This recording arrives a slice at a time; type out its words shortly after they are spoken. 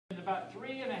about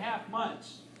 3.5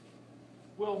 months,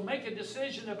 will make a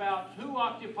decision about who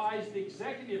occupies the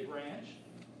executive branch,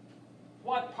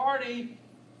 what party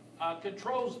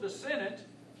controls the Senate,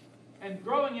 and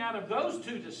growing out of those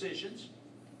two decisions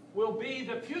will be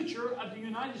the future of the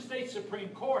United States Supreme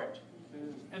Court.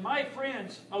 And my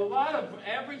friends, a lot of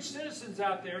average citizens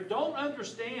out there don't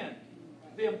understand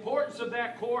the importance of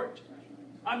that court.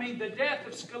 I mean, the death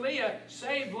of Scalia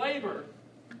saved labor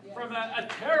from a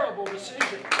terrible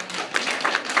decision.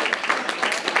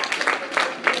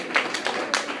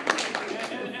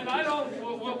 And I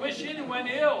don't wish anyone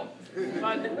ill,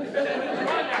 but when it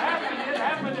happened, it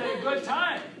happened at a good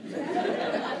time.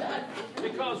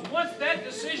 Because once that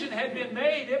decision had been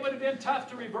made, it would have been tough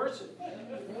to reverse it.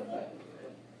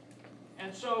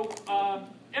 And so,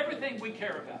 everything we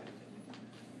care about,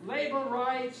 labor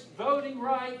rights, voting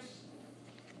rights,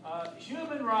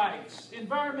 human rights,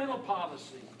 environmental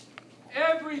policy,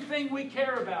 everything we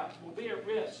care about will be at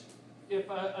risk if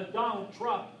a Donald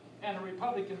Trump and a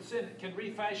Republican Senate can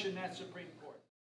refashion that Supreme Court.